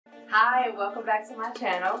Hi, and welcome back to my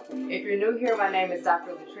channel. If you're new here, my name is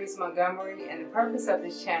Dr. LaTrice Montgomery, and the purpose of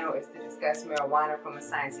this channel is to discuss marijuana from a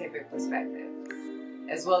scientific perspective,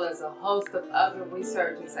 as well as a host of other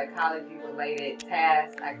research and psychology-related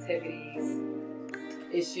tasks, activities,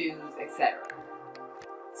 issues, etc.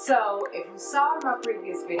 So, if you saw in my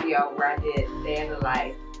previous video where I did Day in the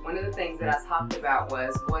Life, one of the things that I talked about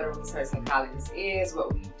was what a research psychologist is,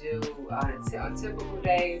 what we do on typical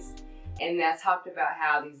days. And I talked about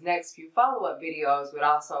how these next few follow-up videos would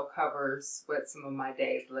also cover what some of my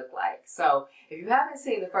days look like. So if you haven't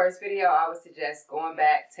seen the first video, I would suggest going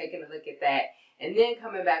back, taking a look at that, and then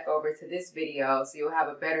coming back over to this video so you'll have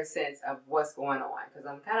a better sense of what's going on. Because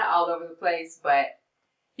I'm kind of all over the place, but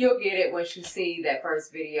you'll get it once you see that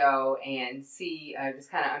first video and see,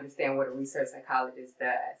 just kind of understand what a research psychologist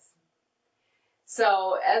does.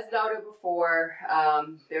 So, as noted before,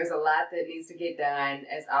 there's a lot that needs to get done,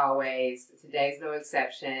 as always. Today's no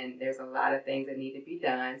exception. There's a lot of things that need to be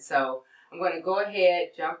done. So, I'm going to go ahead,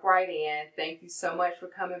 jump right in. Thank you so much for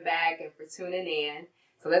coming back and for tuning in.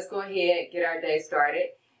 So, let's go ahead, get our day started.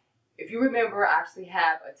 If you remember, I actually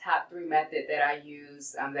have a top 3 method that I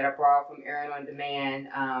use that I borrowed from Erin On Demand.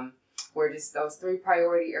 Were just those 3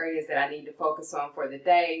 priority areas that I need to focus on for the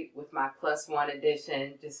day with my +1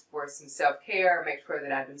 addition, just for some self-care, make sure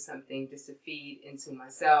that I do something just to feed into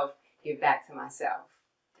myself, give back to myself,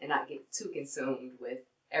 and not get too consumed with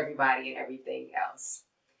everybody and everything else.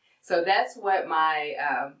 So that's what my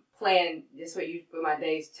plan, just what my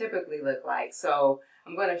days typically look like. So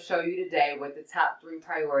I'm going to show you today what the top 3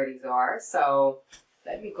 priorities are. So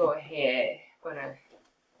let me go ahead. I'm going to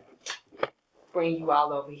bring you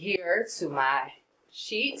all over here to my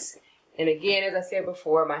sheets. And again, as I said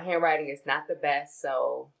before, my handwriting is not the best,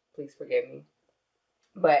 so please forgive me.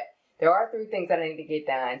 But there are 3 things that I need to get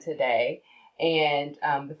done today. And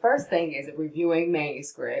the first thing is reviewing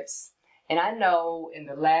manuscripts. And I know in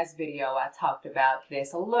the last video I talked about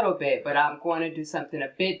this a little bit, but I'm going to do something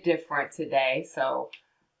a bit different today. So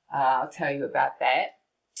I'll tell you about that.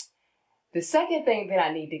 The second thing that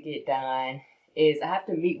I need to get done is I have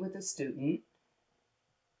to meet with a student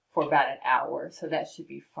for about an hour, so that should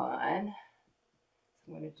be fun.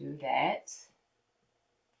 I'm going to do that.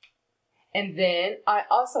 And then I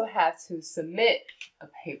also have to submit a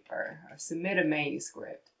paper or submit a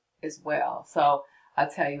manuscript as well. So I'll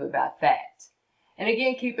tell you about that. And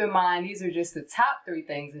again, keep in mind, these are just the top 3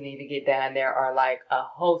 things that need to get done. There are like a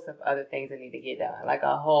host of other things that need to get done, like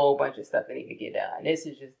a whole bunch of stuff that need to get done. This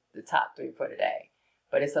is just the top 3 for today,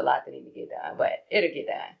 but it's a lot that need to get done, but it'll get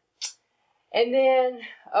done. And then,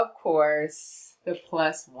 of course, the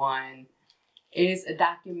 +1 is a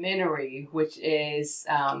documentary, which is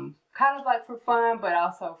kind of like for fun, but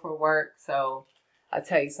also for work. So I'll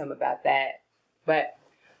tell you some about that. But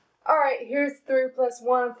all right, here's 3 +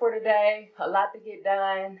 1 for today. A lot to get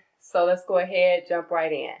done. So let's go ahead, jump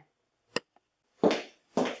right in.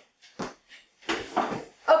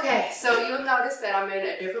 Okay, so you'll notice that I'm in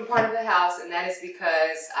a different part of the house, and that is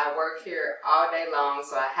because I work here all day long,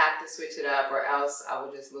 so I have to switch it up or else I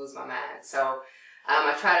will just lose my mind. So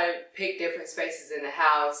I try to pick different spaces in the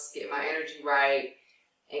house, get my energy right,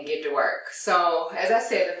 and get to work. So as I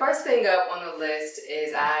said, the first thing up on the list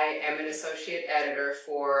is I am an associate editor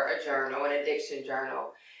for a journal, an addiction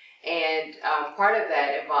journal, and part of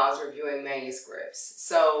that involves reviewing manuscripts.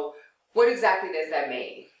 So what exactly does that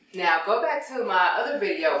mean? Now, go back to my other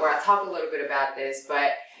video where I talked a little bit about this,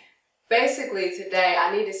 but basically today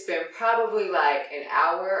I need to spend probably like an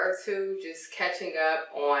hour or 2 just catching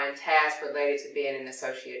up on tasks related to being an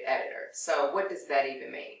associate editor. So what does that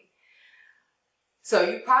even mean? So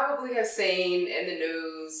you probably have seen in the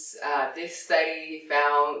news, this study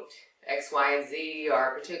found X, Y, and Z,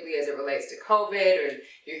 or particularly as it relates to COVID, or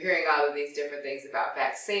you're hearing all of these different things about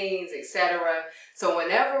vaccines, etc. So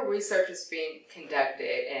whenever research is being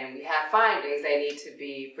conducted and we have findings, they need to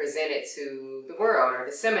be presented to the world or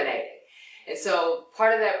disseminated. And so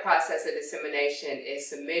part of that process of dissemination is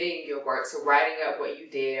submitting your work, so writing up what you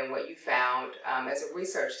did and what you found as a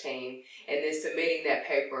research team, and then submitting that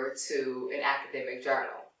paper to an academic journal.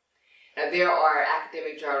 Now, there are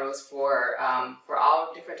academic journals for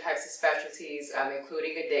all different types of specialties,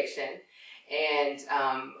 including addiction, and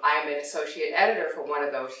I'm an associate editor for one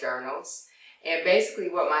of those journals. And basically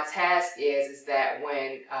what my task is that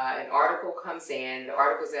when an article comes in, the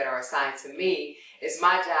articles that are assigned to me, it's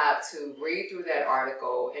my job to read through that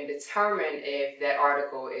article and determine if that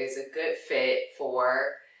article is a good fit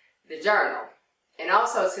for the journal. And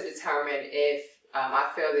also to determine if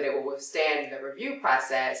I feel that it will withstand the review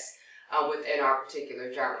process within our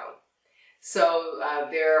particular journal. So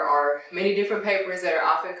there are many different papers that are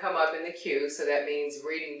often come up in the queue. So that means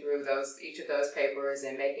reading through each of those papers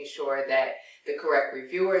and making sure that the correct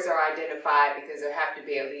reviewers are identified, because there have to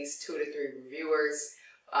be at least 2 to 3 reviewers,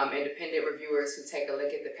 independent reviewers, who take a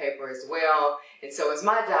look at the paper as well. And so it's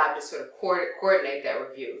my job to sort of coordinate that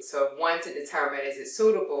review. So one, to determine, is it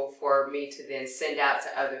suitable for me to then send out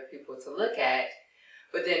to other people to look at,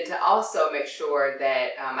 but then to also make sure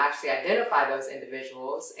that I actually identify those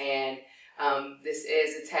individuals. And this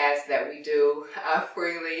is a task that we do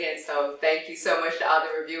freely, and so thank you so much to all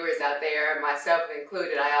the reviewers out there, myself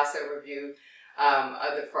included. I also review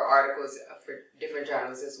for articles for different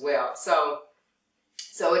journals as well. So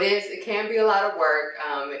it can be a lot of work,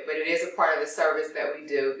 but it is a part of the service that we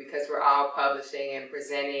do, because we're all publishing and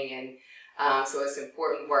presenting, and so it's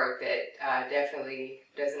important work that definitely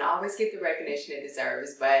doesn't always get the recognition it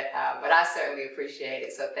deserves, but I certainly appreciate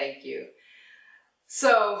it, so thank you.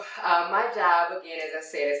 So my job, again, as I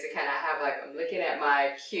said, is to kind of have, like, I'm looking at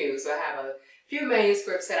my queue. So I have a few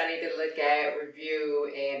manuscripts that I need to look at, review,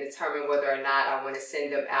 and determine whether or not I want to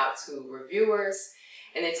send them out to reviewers.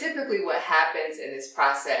 And then typically what happens in this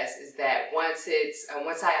process is that once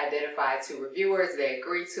I identify 2 reviewers, they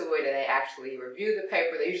agree to it and they actually review the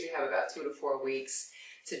paper. They usually have about 2 to 4 weeks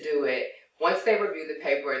to do it. Once they review the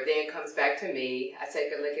paper, it then comes back to me. I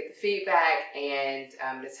take a look at the feedback and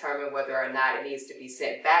determine whether or not it needs to be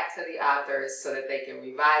sent back to the authors so that they can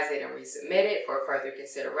revise it and resubmit it for further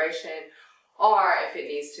consideration, or if it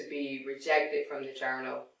needs to be rejected from the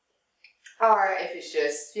journal, or if it's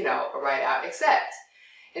just, a write-out accept.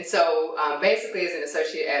 And so basically, as an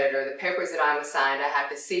associate editor, the papers that I'm assigned, I have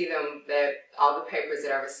to see them, all the papers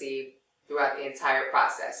that I receive throughout the entire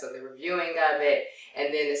process. So the reviewing of it,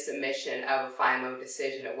 and then the submission of a final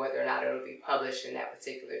decision of whether or not it will be published in that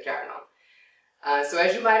particular journal. So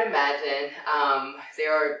as you might imagine,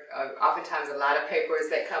 there are oftentimes a lot of papers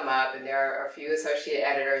that come up, and there are a few associate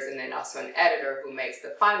editors, and then also an editor who makes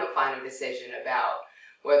the final decision about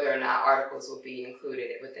whether or not articles will be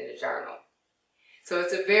included within the journal. So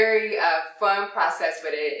it's a very fun process,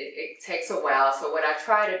 but it takes a while. So what I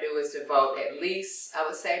try to do is devote at least, I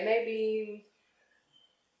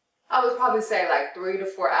would probably say like 3 to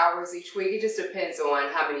 4 hours each week. It just depends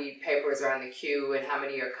on how many papers are on the queue and how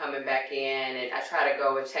many are coming back in. And I try to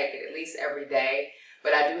go and check it at least every day.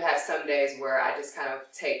 But I do have some days where I just kind of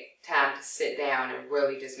take time to sit down and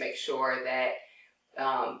really just make sure that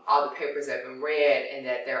all the papers have been read and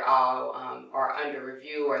that they're all are under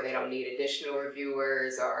review, or they don't need additional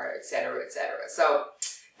reviewers, or et cetera, et cetera. So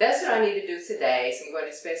that's what I need to do today. So I'm going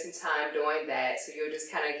to spend some time doing that, so you'll just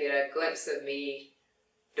kind of get a glimpse of me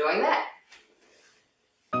doing that.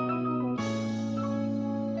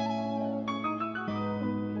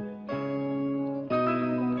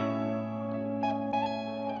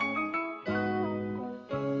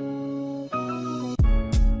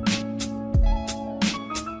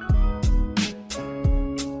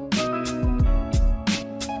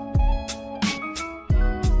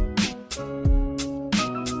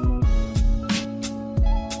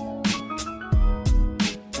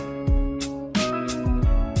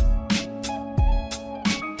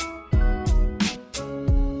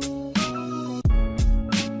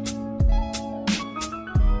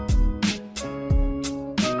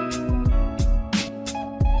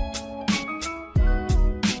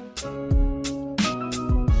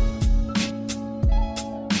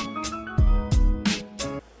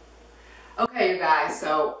 Okay, you guys,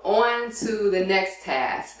 so on to the next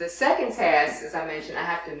task. The second task, as I mentioned, I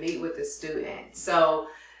have to meet with the student. So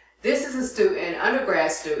this is a student,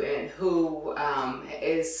 undergrad student, who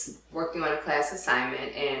is working on a class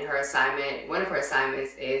assignment, and one of her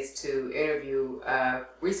assignments is to interview a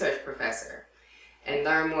research professor and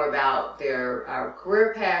learn more about their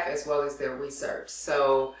career path as well as their research.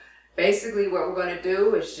 So basically what we're going to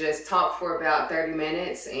do is just talk for about 30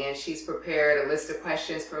 minutes, and she's prepared a list of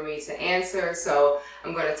questions for me to answer. So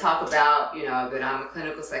I'm going to talk about, that I'm a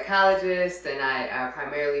clinical psychologist and I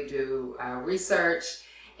primarily do research,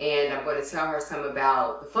 and I'm going to tell her some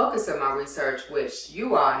about the focus of my research, which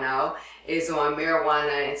you all know is on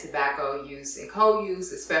marijuana and tobacco use and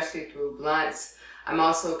co-use, especially through blunts. I'm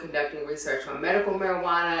also conducting research on medical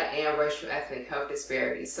marijuana and racial ethnic health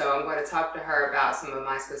disparities. So I'm going to talk to her about some of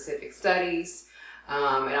my specific studies,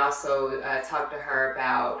 and also talk to her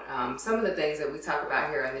about some of the things that we talk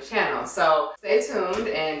about here on the channel. So stay tuned,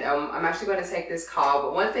 and I'm actually going to take this call.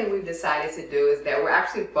 But one thing we've decided to do is that we're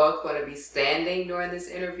actually both going to be standing during this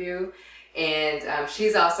interview. And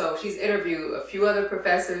she's interviewed a few other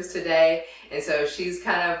professors today, and so she's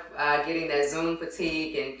kind of getting that Zoom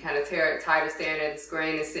fatigue and kind of tired of staring at the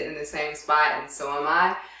screen and sitting in the same spot, and so am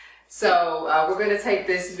I. So we're going to take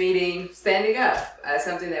this meeting standing up,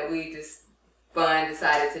 something that we just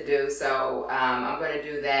decided to do. So I'm going to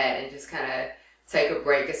do that and just kind of take a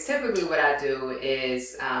break. Because typically what I do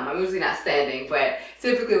is, I'm usually not standing, but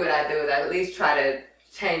typically what I do is I at least try to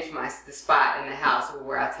change the spot in the house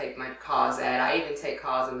where I take my calls at. I even take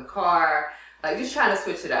calls in the car, like just trying to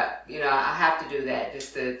switch it up. You know, I have to do that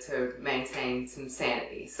just to maintain some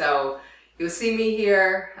sanity. So you'll see me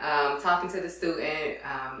here talking to the student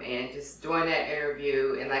and just doing that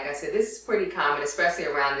interview. And like I said, this is pretty common, especially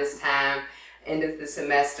around this time, end of the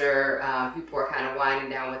semester. People are kind of winding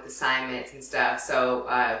down with assignments and stuff.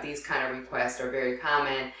 So these kind of requests are very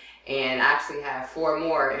common. And I actually have 4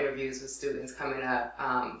 more interviews with students coming up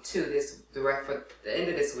for the end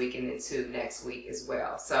of this week and then 2 next week as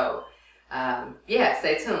well. So yeah,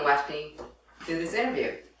 stay tuned. Watch me do this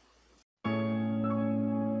interview.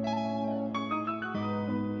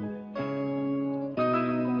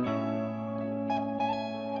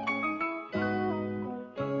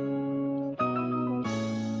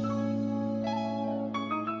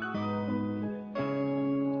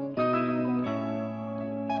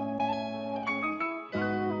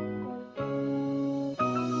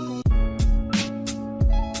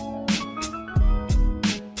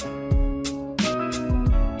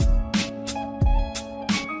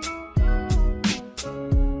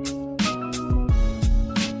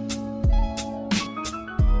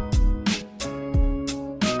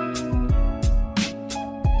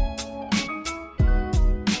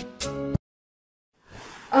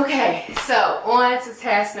 Okay, so on to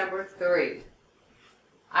task number 3.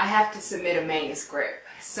 I have to submit a manuscript.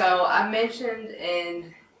 So I mentioned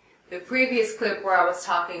in the previous clip where I was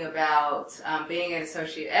talking about being an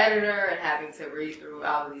associate editor and having to read through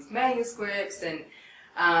all of these manuscripts, and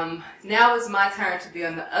now it's my turn to be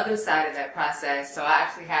on the other side of that process. So I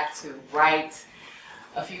actually have to write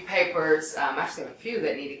a few papers, actually a few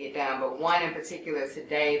that need to get down, but one in particular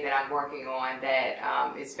today that I'm working on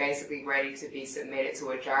that is basically ready to be submitted to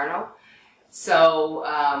a journal. So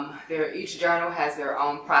each journal has their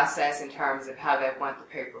own process in terms of how they want the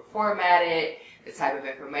paper formatted, the type of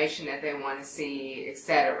information that they want to see,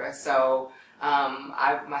 etc. So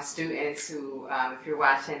my students who, if you're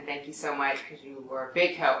watching, thank you so much because you were a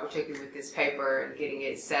big help, particularly with this paper and getting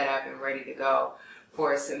it set up and ready to go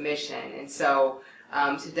for a submission. And so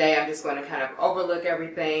today I'm just going to kind of overlook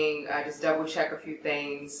everything, just double check a few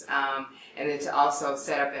things, and then to also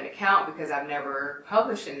set up an account because I've never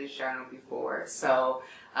published in this journal before. So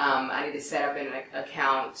I need to set up an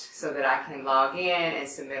account so that I can log in and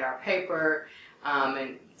submit our paper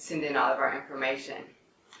and send in all of our information.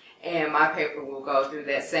 And my paper will go through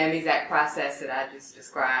that same exact process that I just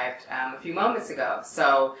described a few moments ago.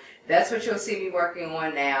 So that's what you'll see me working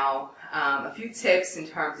on now. A few tips in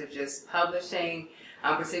terms of just publishing,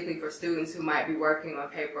 particularly for students who might be working on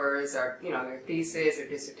papers or, you know, their thesis or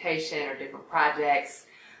dissertation or different projects.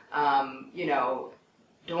 You know,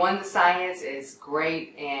 doing the science is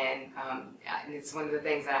great, and it's one of the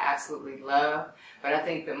things that I absolutely love. But I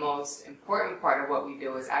think the most important part of what we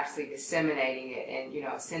do is actually disseminating it and, you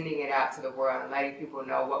know, sending it out to the world and letting people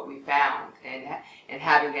know what we found and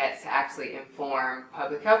having that to actually inform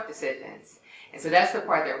public health decisions. And so that's the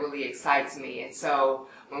part that really excites me. And so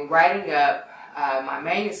when writing up my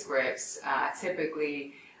manuscripts, I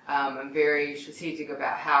typically I'm very strategic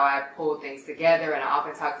about how I pull things together, and I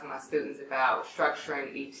often talk to my students about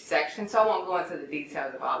structuring each section. So I won't go into the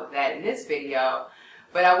details of all of that in this video,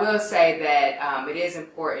 but I will say that it is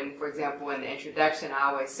important. For example, in the introduction,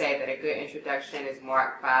 I always say that a good introduction is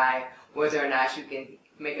marked by whether or not you can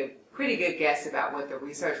make a pretty good guess about what the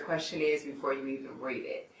research question is before you even read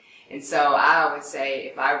it. And so I always say,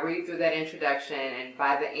 if I read through that introduction and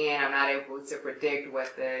by the end I'm not able to predict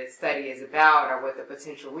what the study is about or what the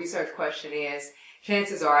potential research question is,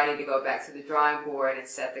 chances are I need to go back to the drawing board and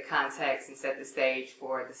set the context and set the stage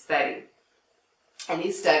for the study. And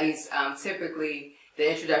these studies, typically, the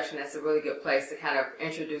introduction, that's a really good place to kind of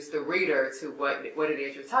introduce the reader to what it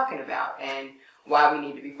is you're talking about and why we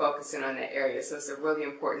need to be focusing on that area. So it's a really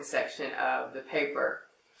important section of the paper.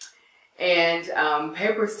 And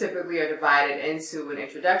papers typically are divided into an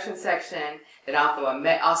introduction section, then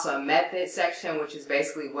also a method section, which is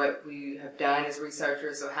basically what we have done as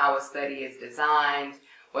researchers, so how a study is designed,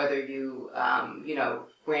 whether you, you know,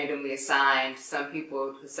 randomly assigned some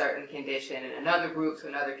people to a certain condition and another group to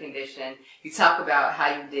another condition. You talk about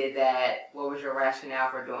how you did that, what was your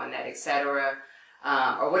rationale for doing that, etc.,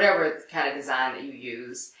 or whatever kind of design that you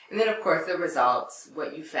use. And then, of course, the results,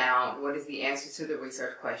 what you found, what is the answer to the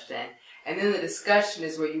research question. And then the discussion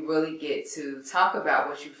is where you really get to talk about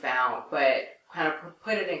what you found, but kind of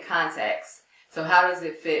put it in context So how does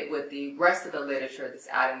it fit with the rest of the literature that's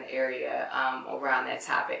out in the area around that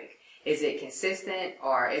topic? Is it consistent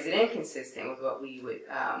or is it inconsistent with what we would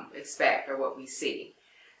expect or what we see?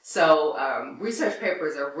 So research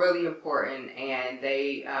papers are really important, and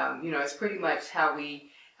they, it's pretty much how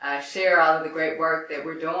we share all of the great work that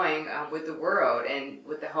we're doing with the world, and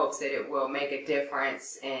with the hopes that it will make a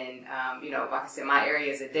difference in, like I said, my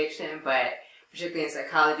area is addiction, but particularly in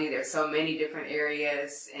psychology, there's so many different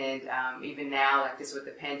areas, and even now, like this with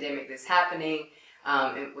the pandemic that's happening,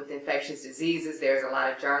 and with infectious diseases, there's a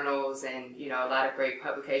lot of journals and, a lot of great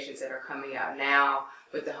publications that are coming out now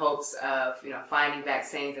with the hopes of, finding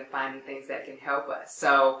vaccines and finding things that can help us.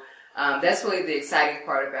 So that's really the exciting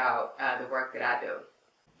part about the work that I do.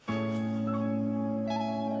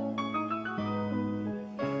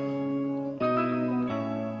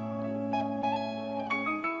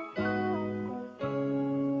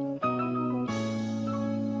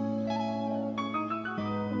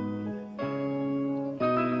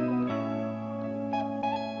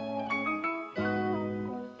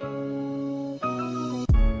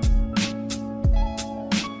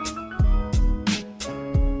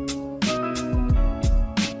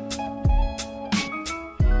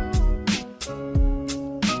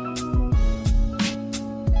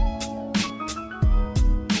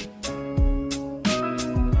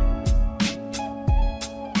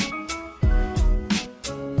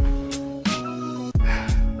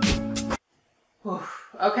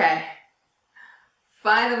 Okay,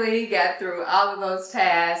 finally got through all of those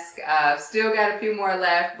tasks. Still got a few more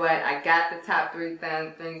left, but I got the top 3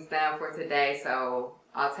 things down for today, so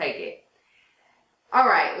I'll take it. All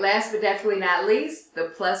right, last but definitely not least,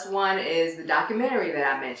 the +1 is the documentary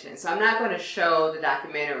that I mentioned. So I'm not going to show the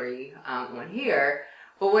documentary on here,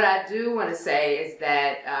 but what I do want to say is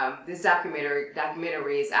that this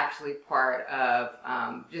documentary is actually part of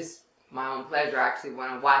just my own pleasure. I actually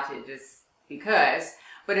want to watch it just because.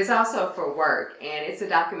 But it's also for work, and it's a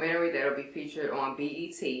documentary that will be featured on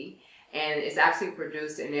BET, and it's actually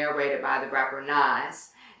produced and narrated by the rapper Nas.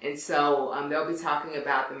 And so they'll be talking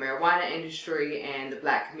about the marijuana industry and the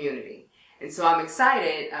Black community. And so I'm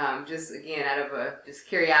excited, just again out of a just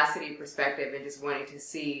curiosity perspective and just wanting to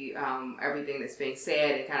see everything that's being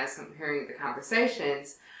said and kind of hearing the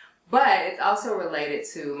conversations. But it's also related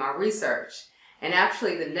to my research. And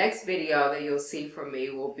actually the next video that you'll see from me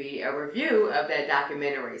will be a review of that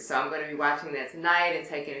documentary. So I'm going to be watching that tonight and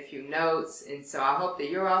taking a few notes. And so I hope that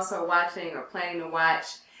you're also watching or planning to watch,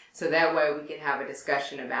 so that way we can have a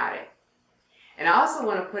discussion about it. And I also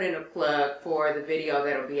want to put in a plug for the video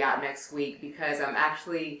that will be out next week, because I'm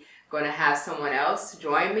actually going to have someone else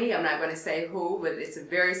join me. I'm not going to say who, but it's a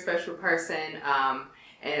very special person.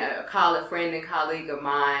 And a friend and colleague of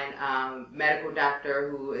mine, medical doctor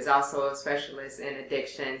who is also a specialist in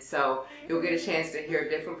addiction. So you'll get a chance to hear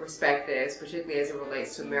different perspectives, particularly as it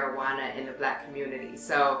relates to marijuana in the Black community.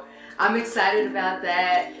 So I'm excited about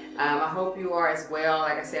that. I hope you are as well.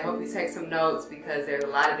 Like I said, I hope you take some notes, because there's a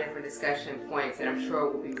lot of different discussion points that I'm sure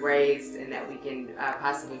will be raised and that we can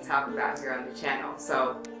possibly talk about here on the channel.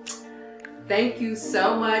 So thank you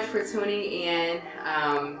so much for tuning in.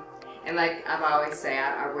 And like I've always say,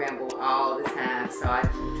 I ramble all the time, so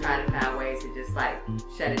I'm trying to find ways to just like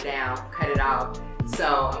shut it down, cut it off.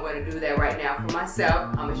 So I'm going to do that right now for myself.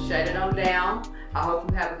 I'm going to shut it on down. I hope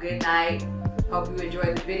you have a good night. Hope you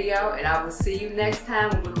enjoyed the video, and I will see you next time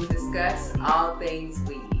when we will discuss all things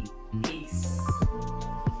weed.